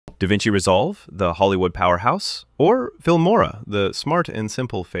DaVinci Resolve, the Hollywood powerhouse, or Filmora, the smart and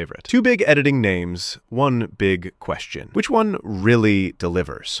simple favorite? Two big editing names, one big question. Which one really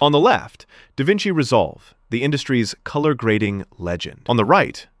delivers? On the left, DaVinci Resolve, the industry's color grading legend. On the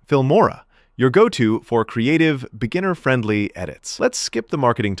right, Filmora, your go-to for creative, beginner-friendly edits. Let's skip the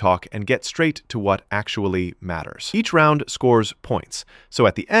marketing talk and get straight to what actually matters. Each round scores points, so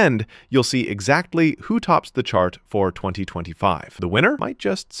at the end, you'll see exactly who tops the chart for 2025. The winner might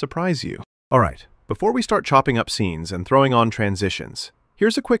just surprise you. All right, before we start chopping up scenes and throwing on transitions,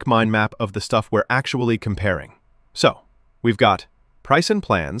 here's a quick mind map of the stuff we're actually comparing. So, we've got price and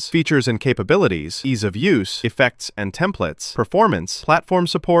plans, features and capabilities, ease of use, effects and templates, performance, platform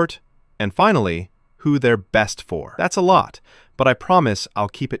support, and finally, who they're best for. That's a lot, but I promise I'll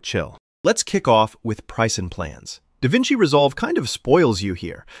keep it chill. Let's kick off with price and plans. DaVinci Resolve kind of spoils you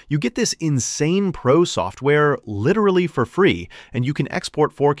here. You get this insane pro software literally for free, and you can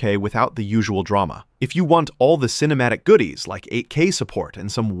export 4K without the usual drama. If you want all the cinematic goodies like 8K support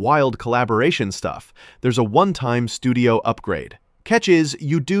and some wild collaboration stuff, there's a one-time studio upgrade. Catch is,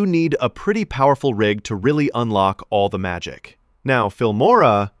 you do need a pretty powerful rig to really unlock all the magic. Now,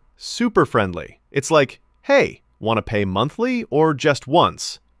 Filmora, super friendly. It's like, hey, want to pay monthly or just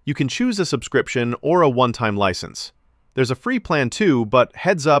once? You can choose a subscription or a one-time license. There's a free plan too, but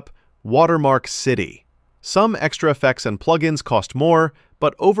heads up, Watermark City. Some extra effects and plugins cost more,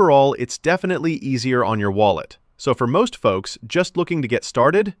 but overall it's definitely easier on your wallet. So for most folks just looking to get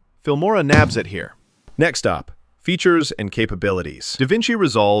started, Filmora nabs it here. Next up, features and capabilities. DaVinci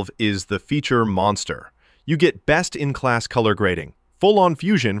Resolve is the feature monster. You get best-in-class color grading, full-on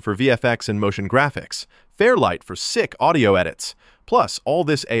fusion for VFX and motion graphics, Fairlight for sick audio edits, plus all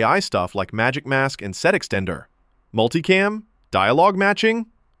this AI stuff like Magic Mask and Set Extender. Multicam? Dialogue matching?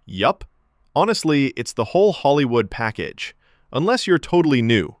 Yup. Honestly, it's the whole Hollywood package. Unless you're totally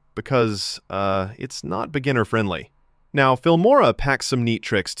new, because, it's not beginner-friendly. Now, Filmora packs some neat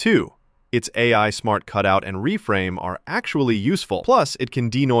tricks too. Its AI smart cutout and reframe are actually useful. Plus, it can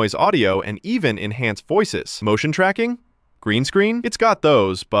denoise audio and even enhance voices. Motion tracking? Green screen? It's got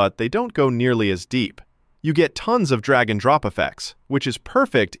those, but they don't go nearly as deep. You get tons of drag and drop effects, which is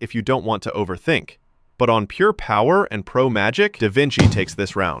perfect if you don't want to overthink. But on pure power and pro magic, DaVinci takes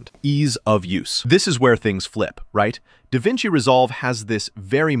this round. Ease of use. This is where things flip, right? DaVinci Resolve has this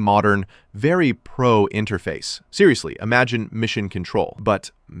very modern, very pro interface. Seriously, imagine mission control. But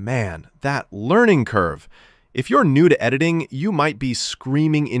man, that learning curve. If you're new to editing, you might be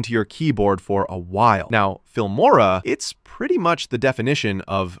screaming into your keyboard for a while. Now, Filmora, it's pretty much the definition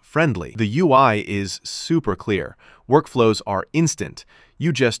of friendly. The UI is super clear. Workflows are instant.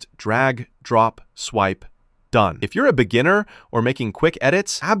 You just drag, drop, swipe, done. If you're a beginner or making quick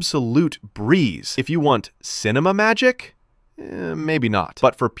edits, absolute breeze. If you want cinema magic, maybe not.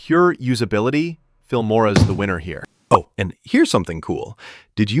 But for pure usability, Filmora's the winner here. Oh, and here's something cool.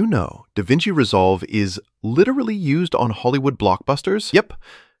 Did you know DaVinci Resolve is literally used on Hollywood blockbusters? Yep.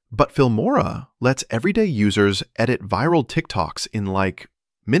 But Filmora lets everyday users edit viral TikToks in like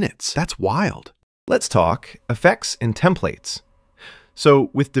minutes. That's wild. Let's talk effects and templates. So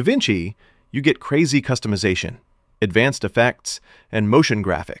with DaVinci, you get crazy customization, advanced effects, and motion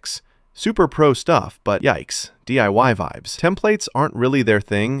graphics. Super pro stuff, but yikes, DIY vibes. Templates aren't really their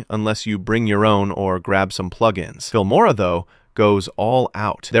thing unless you bring your own or grab some plugins. Filmora, though, goes all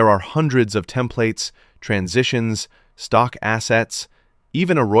out. There are hundreds of templates, transitions, stock assets,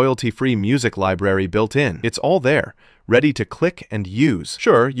 even a royalty-free music library built in. It's all there, ready to click and use.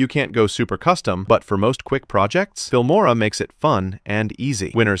 Sure, you can't go super custom, but for most quick projects, Filmora makes it fun and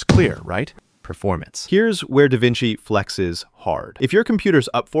easy. Winner's clear, right? Performance. Here's where DaVinci flexes hard. If your computer's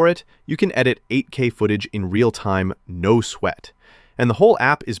up for it, you can edit 8K footage in real time, no sweat. And the whole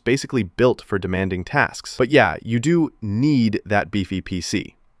app is basically built for demanding tasks. But yeah, you do need that beefy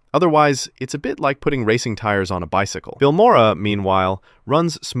PC. Otherwise, it's a bit like putting racing tires on a bicycle. Filmora, meanwhile,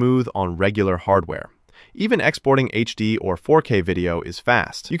 runs smooth on regular hardware. Even exporting HD or 4K video is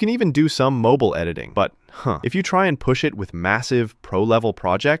fast. You can even do some mobile editing, but if you try and push it with massive pro-level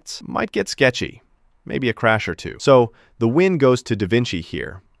projects, might get sketchy. Maybe a crash or two. So the win goes to DaVinci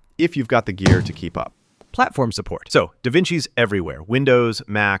here, if you've got the gear to keep up. Platform support. So DaVinci's everywhere. Windows,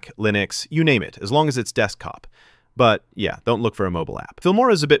 Mac, Linux, you name it, as long as it's desktop. But yeah, don't look for a mobile app.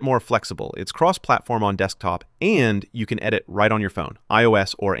 Filmora is a bit more flexible. It's cross-platform on desktop, and you can edit right on your phone,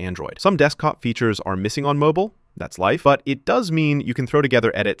 iOS or Android. Some desktop features are missing on mobile. That's life. But it does mean you can throw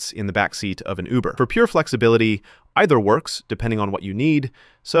together edits in the backseat of an Uber. For pure flexibility, either works, depending on what you need.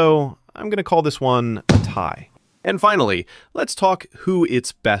 So I'm going to call this one a tie. And finally, let's talk who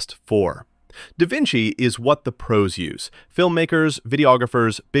it's best for. DaVinci is what the pros use. Filmmakers,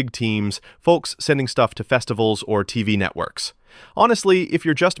 videographers, big teams, folks sending stuff to festivals or TV networks. Honestly, if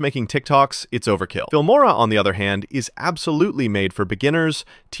you're just making TikToks, it's overkill. Filmora, on the other hand, is absolutely made for beginners,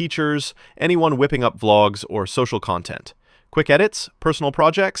 teachers, anyone whipping up vlogs or social content. Quick edits, personal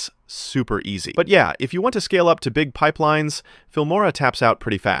projects, super easy. But yeah, if you want to scale up to big pipelines, Filmora taps out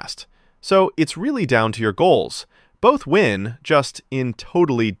pretty fast. So it's really down to your goals. Both win, just in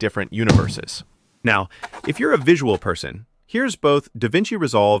totally different universes. Now, if you're a visual person, here's both DaVinci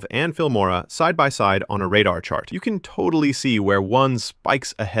Resolve and Filmora side by side on a radar chart. You can totally see where one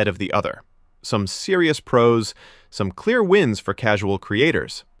spikes ahead of the other. Some serious pros, some clear wins for casual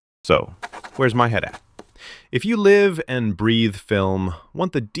creators. So, where's my head at? If you live and breathe film,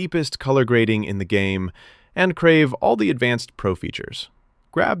 want the deepest color grading in the game, and crave all the advanced pro features,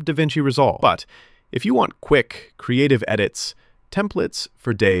 grab DaVinci Resolve. But if you want quick, creative edits, templates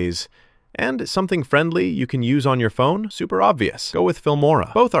for days, and something friendly you can use on your phone, super obvious. Go with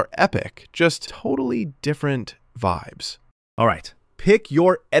Filmora. Both are epic, just totally different vibes. All right, pick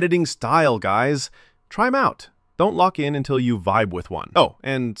your editing style, guys. Try them out. Don't lock in until you vibe with one. Oh,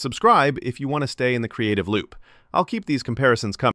 and subscribe if you want to stay in the creative loop. I'll keep these comparisons coming.